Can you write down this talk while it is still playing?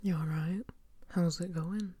You alright? How's it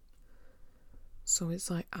going? So it's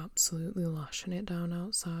like absolutely lashing it down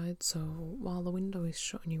outside, so while the window is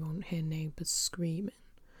shut and you won't hear neighbours screaming,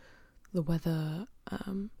 the weather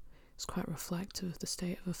is quite reflective of the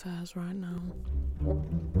state of affairs right now.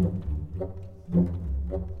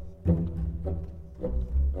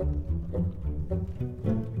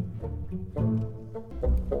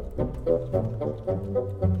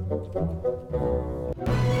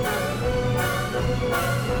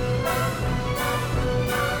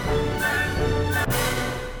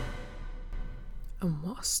 And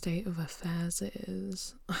what a state of affairs it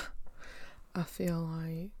is. I feel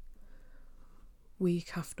like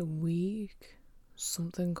week after week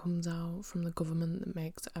something comes out from the government that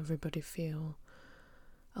makes everybody feel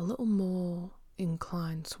a little more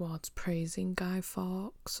inclined towards praising Guy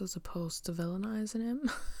Fawkes as opposed to villainising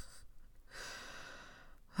him.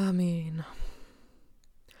 I mean,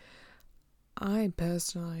 I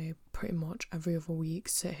personally pretty much every other week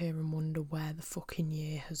sit here and wonder where the fucking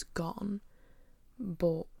year has gone.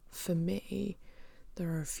 But for me, there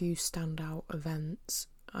are a few standout events,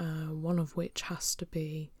 one of which has to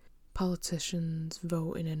be politicians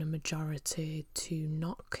voting in a majority to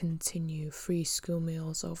not continue free school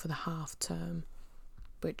meals over the half term,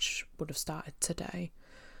 which would have started today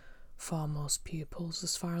for most pupils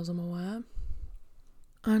as far as I'm aware.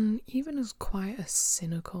 And even as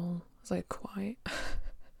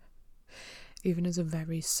even as a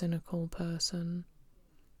very cynical person,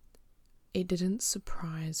 it didn't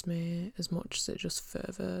surprise me as much as it just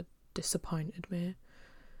further disappointed me.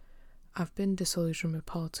 I've been disillusioned with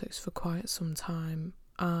politics for quite some time,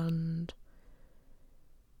 and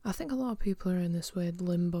I think a lot of people are in this weird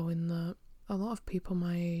limbo in that a lot of people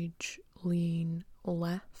my age lean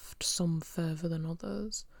left, some further than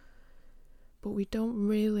others, but we don't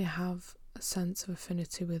really have a sense of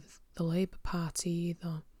affinity with the Labour Party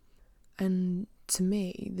either. And to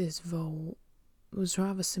me, this vote was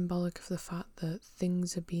rather symbolic of the fact that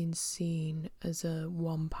things are being seen as a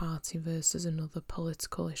one party versus another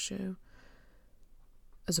political issue,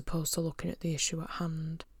 as opposed to looking at the issue at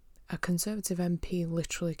hand. A Conservative MP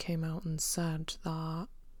literally came out and said that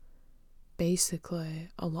basically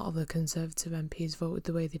a lot of the Conservative MPs voted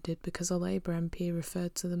the way they did because a Labour MP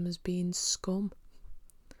referred to them as being scum.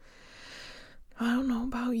 I don't know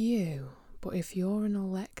about you, but if you're an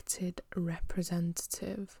elected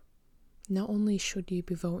representative, not only should you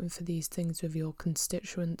be voting for these things with your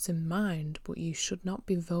constituents in mind, but you should not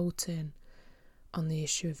be voting on the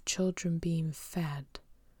issue of children being fed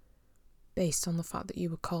based on the fact that you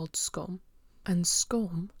were called scum. And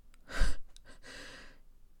scum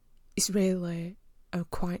is really a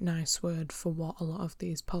quite nice word for what a lot of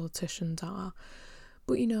these politicians are.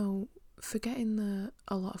 But you know, forgetting that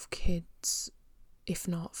a lot of kids, if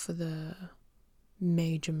not for the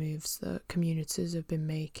major moves that communities have been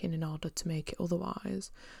making in order to make it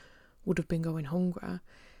otherwise, would have been going hungry,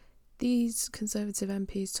 these Conservative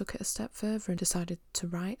MPs took it a step further and decided to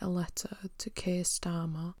write a letter to Keir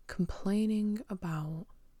Starmer complaining about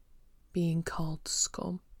being called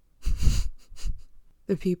scum.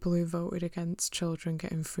 The people who voted against children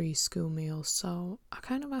getting free school meals. So I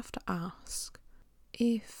kind of have to ask,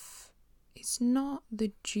 if it's not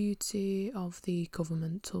the duty of the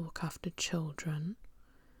government to look after children,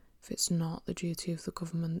 if it's not the duty of the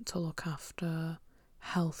government to look after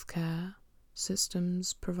healthcare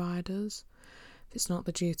systems providers, if it's not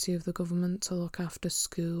the duty of the government to look after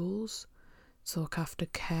schools, to look after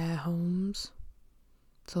care homes,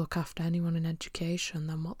 to look after anyone in education,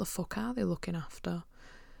 then what the fuck are they looking after?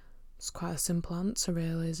 It's quite a simple answer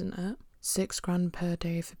really, isn't it? £6,000 per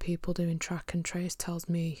day for people doing track and trace tells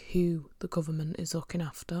me who the government is looking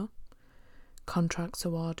after. Contracts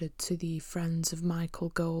awarded to the friends of Michael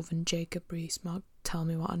Gove and Jacob Rees-Mogg tell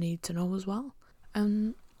me what I need to know as well.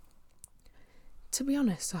 And to be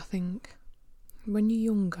honest, I think when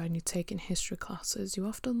you're younger and you're taking history classes, you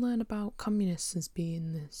often learn about communists as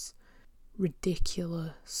being this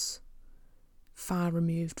ridiculous, far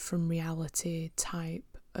removed from reality type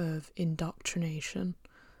of indoctrination.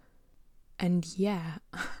 And yet,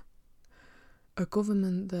 a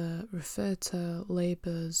government that referred to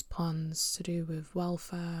Labour's plans to do with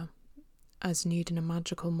welfare as needing a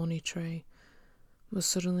magical money tree was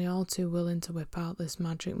suddenly all too willing to whip out this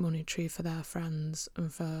magic money tree for their friends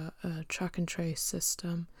and for a track and trace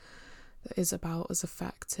system that is about as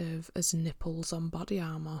effective as nipples on body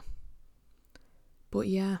armour. But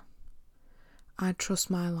yeah, I'd trust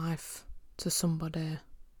my life to somebody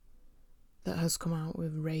that has come out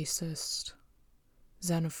with racist,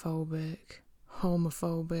 xenophobic,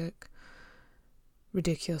 homophobic,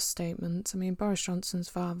 ridiculous statements. I mean, Boris Johnson's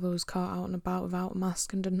father was caught out and about without a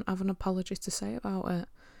mask and didn't have an apology to say about it.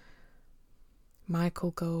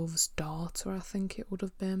 Michael Gove's daughter, I think it would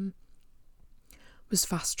have been, was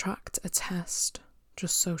fast-tracked a test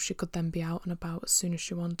just so she could then be out and about as soon as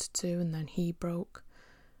she wanted to, and then he broke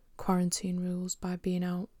quarantine rules by being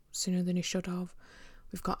out sooner than he should have.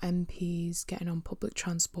 We've got MPs getting on public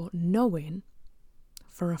transport knowing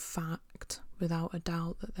for a fact, without a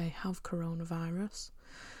doubt, that they have coronavirus,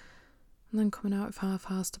 and then coming out with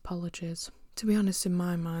half-assed apologies. To be honest, in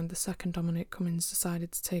my mind, the second Dominic Cummings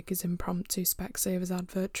decided to take his impromptu Specsavers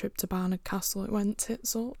advert trip to Barnard Castle, it went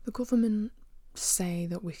tits up. The government say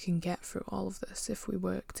that we can get through all of this if we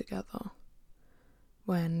work together,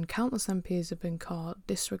 when countless MPs have been caught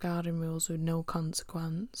disregarding rules with no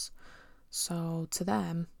consequence. So to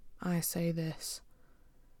them, I say this: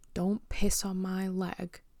 don't piss on my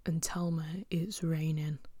leg and tell me it's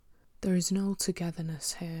raining. There is no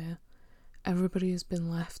togetherness here. Everybody has been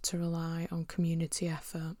left to rely on community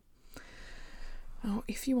effort. Now,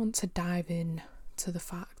 if you want to dive in to the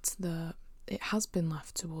fact that it has been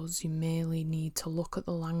left to us, you merely need to look at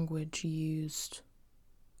the language used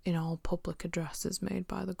in all public addresses made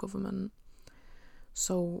by the government.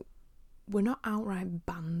 So we're not outright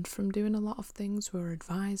banned from doing a lot of things, we're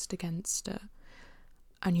advised against it.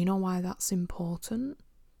 And you know why that's important?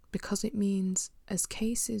 Because it means as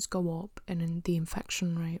cases go up and the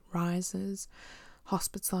infection rate rises,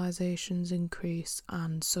 hospitalisations increase,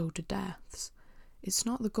 and so do deaths, it's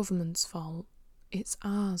not the government's fault, it's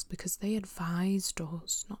ours, because they advised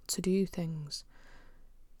us not to do things.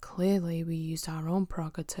 Clearly we used our own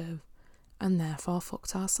prerogative and therefore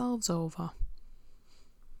fucked ourselves over.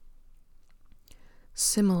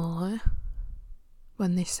 Similarly,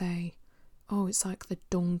 when they say, oh, it's like the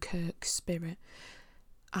Dunkirk spirit,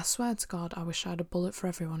 I swear to God, I wish I had a bullet for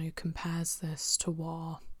everyone who compares this to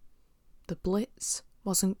war. The Blitz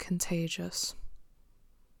wasn't contagious.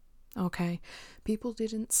 Okay? People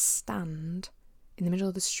didn't stand in the middle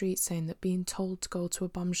of the street saying that being told to go to a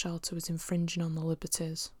bomb shelter was infringing on their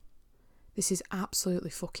liberties. This is absolutely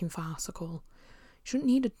fucking farcical. You shouldn't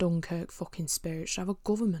need a Dunkirk fucking spirit. You should have a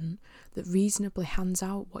government that reasonably hands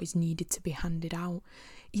out what is needed to be handed out.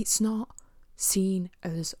 It's not seen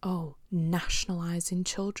as, nationalising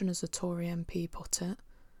children, as a Tory MP put it,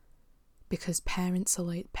 because parents are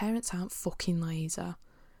late. Parents aren't fucking lazy.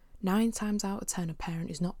 9 times out of 10, a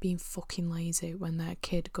parent is not being fucking lazy when their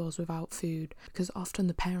kid goes without food, because often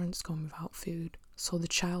the parent's gone without food so the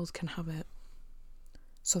child can have it.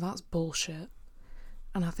 So that's bullshit.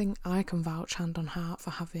 And I think I can vouch hand on heart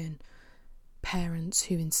for having parents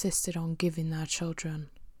who insisted on giving their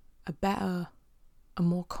children a better, a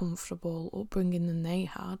more comfortable upbringing than they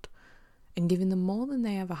had, and giving them more than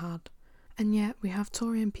they ever had. And yet we have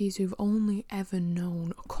Tory MPs who've only ever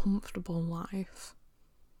known a comfortable life,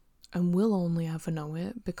 and will only ever know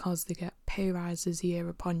it because they get pay rises year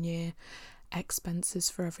upon year, expenses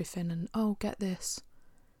for everything, and get this,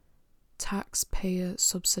 taxpayer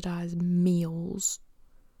subsidised meals.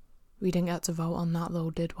 We didn't get to vote on that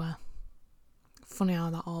though, did we? Funny how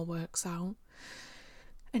that all works out.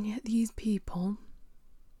 And yet these people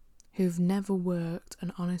who've never worked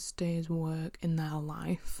an honest day's work in their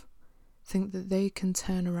life think that they can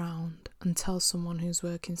turn around and tell someone who's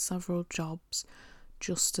working several jobs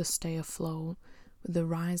just to stay afloat with the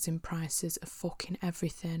rise in prices of fucking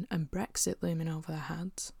everything and Brexit looming over their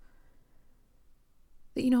heads,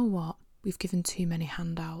 that, you know what, we've given too many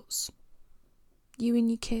handouts. You and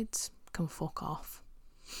your kids can fuck off.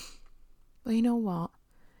 Well, you know what?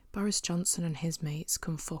 Boris Johnson and his mates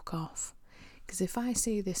can fuck off. Because if I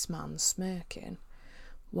see this man smirking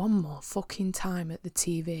one more fucking time at the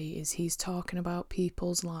TV as he's talking about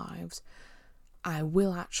people's lives, I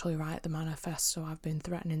will actually write the manifesto I've been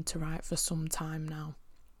threatening to write for some time now.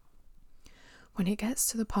 When it gets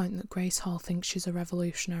to the point that Grace Hall thinks she's a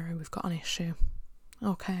revolutionary, we've got an issue.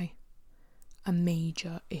 Okay. A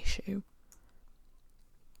major issue.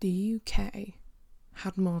 The UK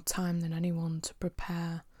had more time than anyone to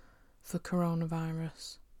prepare for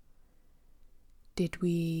coronavirus. Did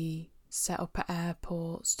we set up at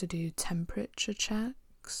airports to do temperature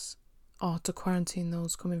checks, or to quarantine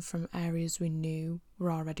those coming from areas we knew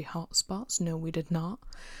were already hotspots? No, we did not.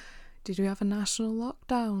 Did we have a national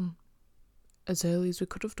lockdown as early as we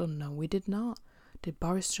could have done? No, we did not. Did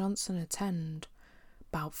Boris Johnson attend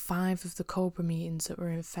about 5 of the Cobra meetings that were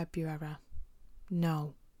in February?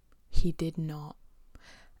 No, he did not.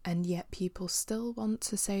 And yet people still want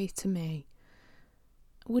to say to me,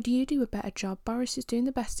 would you do a better job? Boris is doing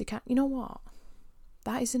the best he can. You know what?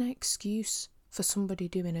 That is an excuse for somebody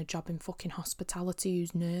doing a job in fucking hospitality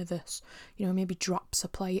who's nervous, maybe drops a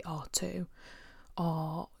plate or two,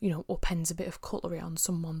 or, upends a bit of cutlery on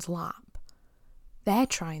someone's lap. They're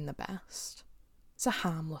trying their best. It's a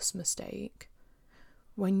harmless mistake.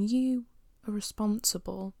 When you are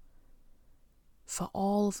responsible for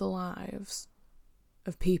all of the lives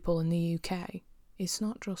of people in the UK, it's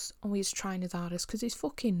not just, he's trying his hardest, because he's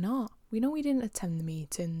fucking not. We know he didn't attend the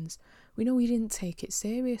meetings. We know he didn't take it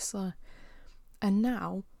seriously. And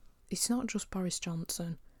now, it's not just Boris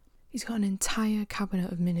Johnson. He's got an entire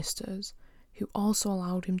cabinet of ministers who also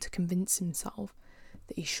allowed him to convince himself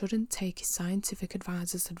that he shouldn't take his scientific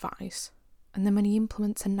advisor's advice. And then when he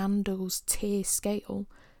implements a Nando's tier scale,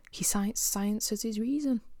 he cites science as his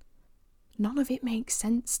reason. None of it makes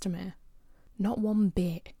sense to me. Not one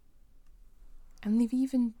bit. And they've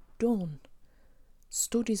even done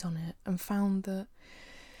studies on it and found that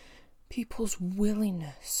people's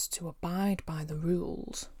willingness to abide by the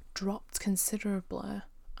rules dropped considerably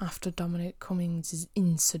after Dominic Cummings'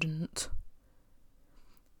 incident.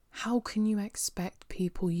 How can you expect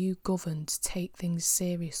people you govern to take things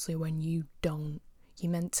seriously when you don't?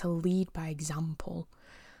 You're meant to lead by example.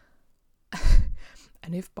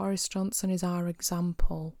 And if Boris Johnson is our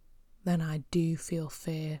example, then I do feel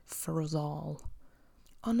fear for us all.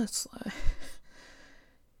 Honestly,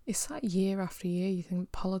 it's like year after year you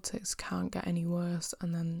think politics can't get any worse,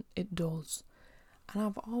 and then it does. And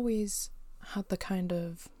I've always had the kind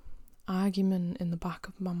of argument in the back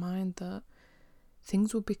of my mind that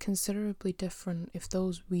things would be considerably different if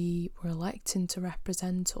those we were electing to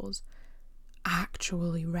represent us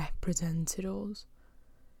actually represented us.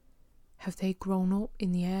 Have they grown up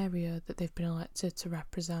in the area that they've been elected to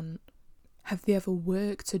represent? Have they ever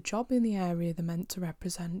worked a job in the area they're meant to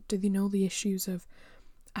represent? Do they know the issues of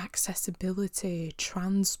accessibility,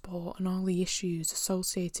 transport, and all the issues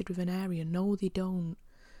associated with an area? No, they don't.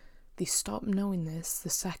 They stopped knowing this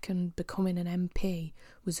the second becoming an MP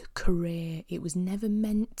was a career. It was never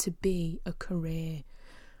meant to be a career.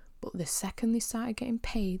 But the second they started getting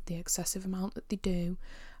paid the excessive amount that they do,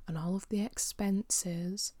 and all of the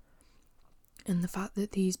expenses, and the fact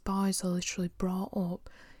that these boys are literally brought up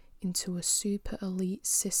into a super elite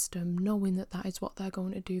system, knowing that that is what they're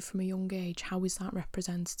going to do from a young age, how is that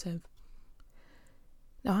representative?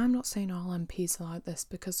 Now, I'm not saying all MPs are like this,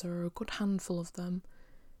 because there are a good handful of them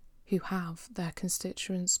who have their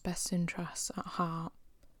constituents' best interests at heart.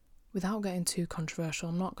 Without getting too controversial,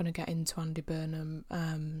 I'm not going to get into Andy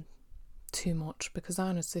Burnham too much, because I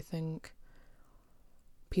honestly think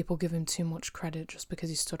people give him too much credit just because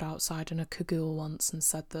he stood outside in a cagoule once and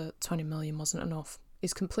said that 20 million wasn't enough.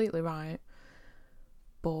 He's completely right,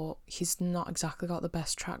 but he's not exactly got the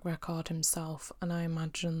best track record himself, and I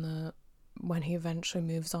imagine that when he eventually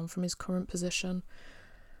moves on from his current position,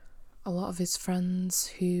 a lot of his friends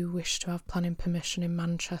who wish to have planning permission in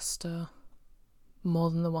Manchester, more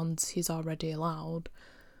than the ones he's already allowed,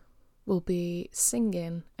 will be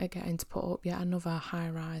singing at getting to put up yet another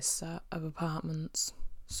high-rise set of apartments.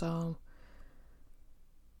 So,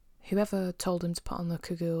 whoever told him to put on the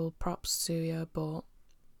cagoule, props to you, but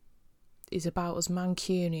he's about as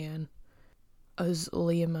Mancunian as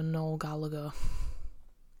Liam and Noel Gallagher.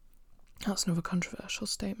 That's another controversial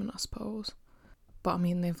statement, I suppose. But I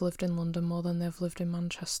mean, they've lived in London more than they've lived in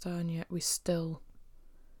Manchester, and yet we still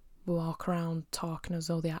walk around talking as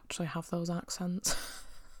though they actually have those accents.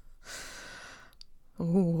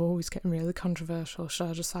 Oh, he's getting really controversial. Should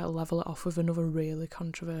I just level it off with another really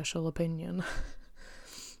controversial opinion?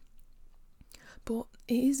 But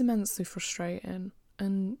it is immensely frustrating,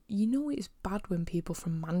 and it's bad when people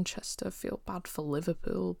from Manchester feel bad for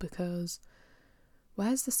Liverpool, because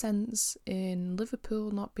where's the sense in Liverpool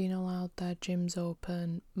not being allowed their gyms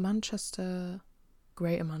open? Manchester,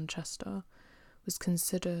 Greater Manchester, was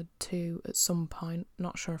considered to, at some point,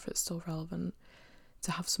 not sure if it's still relevant,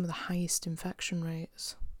 to have some of the highest infection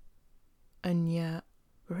rates. And yet,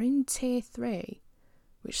 we're in tier 3,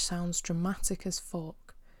 which sounds dramatic as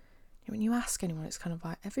fuck. When you ask anyone, it's kind of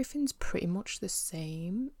like, everything's pretty much the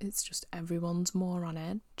same, it's just everyone's more on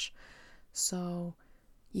edge. So,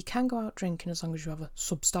 you can go out drinking as long as you have a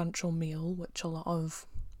substantial meal, which a lot of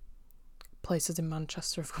places in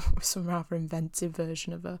Manchester have come up with some rather inventive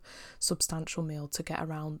version of a substantial meal to get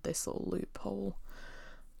around this little loophole.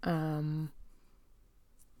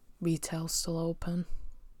 Retail's still open.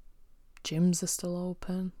 Gyms are still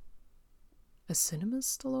open. Are cinemas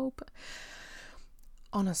still open?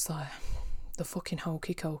 Honestly, the fucking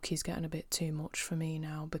hokey cokey's getting a bit too much for me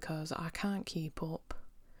now, because I can't keep up.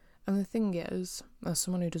 And the thing is, as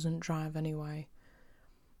someone who doesn't drive anyway,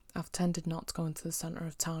 I've tended not to go into the centre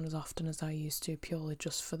of town as often as I used to, purely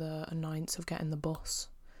just for the annoyance of getting the bus.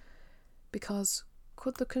 Because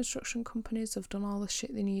could the construction companies have done all the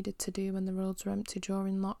shit they needed to do when the roads were empty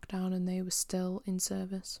during lockdown and they were still in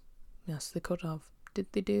service? Yes, they could have. Did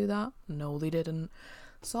they do that? No, they didn't.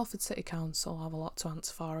 Salford City Council have a lot to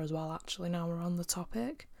answer for as well, actually, now we're on the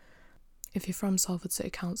topic. If you're from Salford City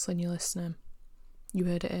Council and you're listening, you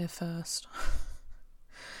heard it here first.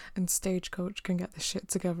 And Stagecoach can get this shit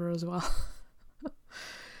together as well.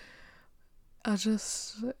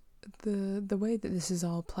 The way that this is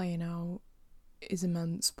all playing out is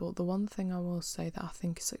immense, but the one thing I will say that I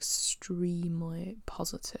think is extremely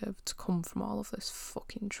positive to come from all of this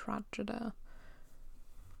fucking tragedy,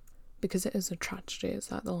 because it is a tragedy,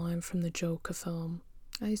 it's like the line from the Joker film.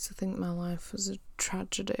 I used to think my life was a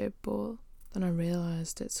tragedy, but then I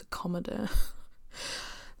realised it's a comedy.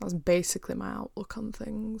 That's basically my outlook on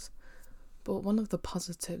things. But one of the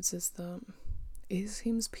positives is that it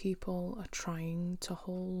seems people are trying to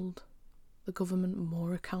hold the government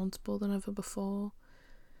more accountable than ever before.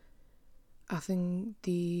 I think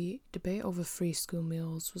the debate over free school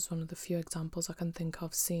meals was one of the few examples I can think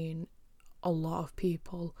of seeing a lot of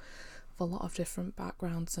people of a lot of different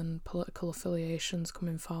backgrounds and political affiliations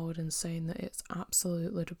coming forward and saying that it's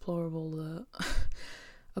absolutely deplorable that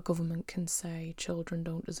a government can say children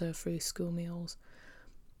don't deserve free school meals.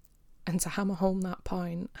 And to hammer home that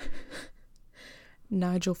point,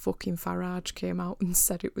 Nigel fucking Farage came out and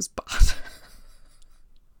said it was bad.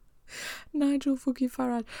 Nigel fucking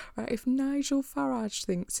Farage. Right, if Nigel Farage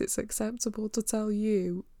thinks it's acceptable to tell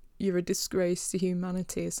you you're a disgrace to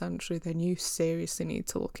humanity, essentially, then you seriously need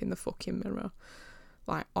to look in the fucking mirror.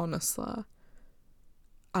 Like, honestly.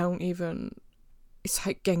 I don't even... It's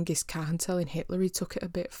like Genghis Khan telling Hitler he took it a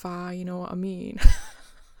bit far, you know what I mean?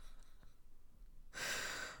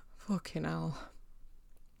 Fucking hell.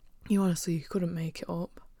 You honestly, you couldn't make it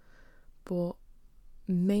up. But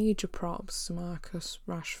major props to Marcus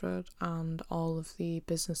Rashford and all of the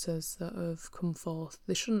businesses that have come forth.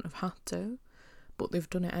 They shouldn't have had to, but they've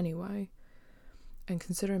done it anyway. And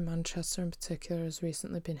considering Manchester in particular has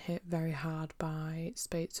recently been hit very hard by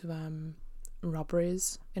spates of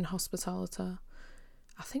robberies in hospitality,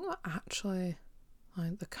 I think we're actually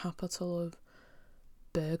like the capital of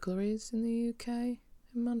burglaries in the UK, in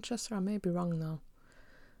Manchester. I may be wrong though.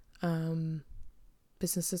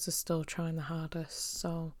 Businesses are still trying the hardest,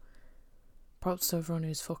 so props to everyone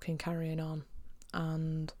who's fucking carrying on.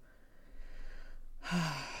 And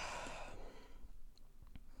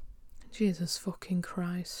Jesus fucking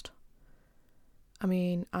Christ. I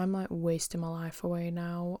mean, I'm like wasting my life away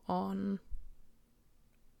now on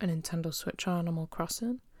a Nintendo Switch or Animal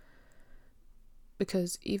Crossing,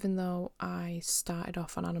 because even though I started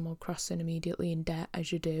off on Animal Crossing immediately in debt,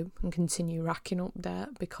 as you do, and continue racking up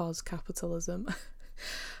debt because capitalism,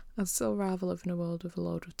 I'd still rather live in a world with a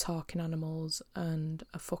load of talking animals and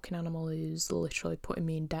a fucking animal who's literally putting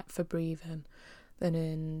me in debt for breathing than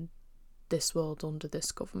in this world under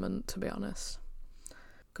this government, to be honest.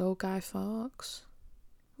 Go Guy Fawkes.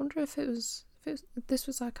 I wonder if this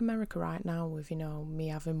was like America right now, with, you know, me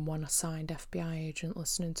having one assigned FBI agent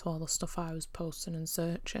listening to all the stuff I was posting and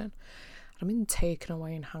searching. I'd been taken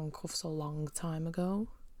away in handcuffs a long time ago.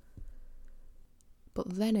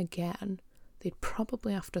 But then again, they'd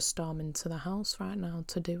probably have to storm into the house right now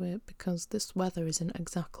to do it, because this weather isn't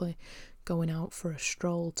exactly going out for a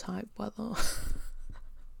stroll type weather.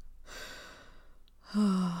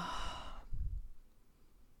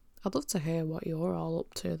 I'd love to hear what you're all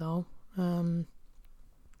up to though. You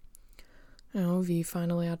know, have you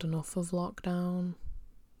finally had enough of lockdown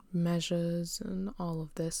measures and all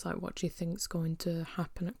of this? Like, what do you think's going to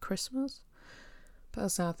happen at Christmas?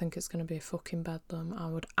 Personally, I think it's going to be a fucking bedlam. I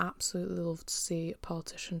would absolutely love to see a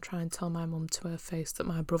politician try and tell my mum to her face that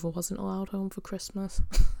my brother wasn't allowed home for Christmas.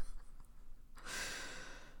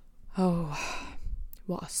 Oh,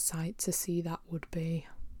 what a sight to see that would be.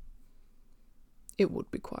 It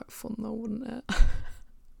would be quite fun though, wouldn't it?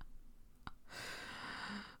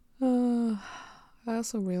 I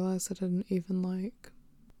also realised I didn't even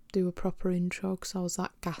do a proper intro because I was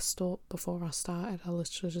that gassed up before I started. I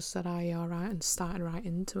literally just said, "Are you alright?" and started right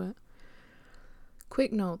into it.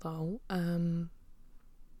 Quick note though, on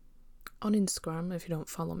Instagram, if you don't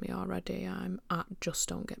follow me already, I'm at Just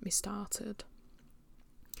Don't Get Me Started.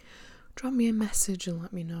 Drop me a message and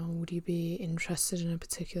let me know, would you be interested in a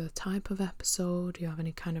particular type of episode? Do you have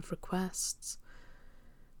any kind of requests?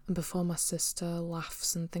 And before my sister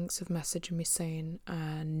laughs and thinks of messaging me saying,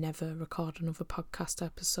 never record another podcast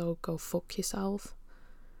episode, go fuck yourself,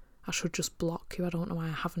 I should just block you. I don't know why I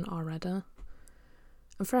haven't already.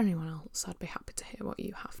 And for anyone else, I'd be happy to hear what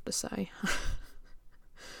you have to say.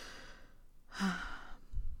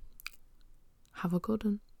 Have a good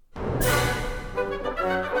one.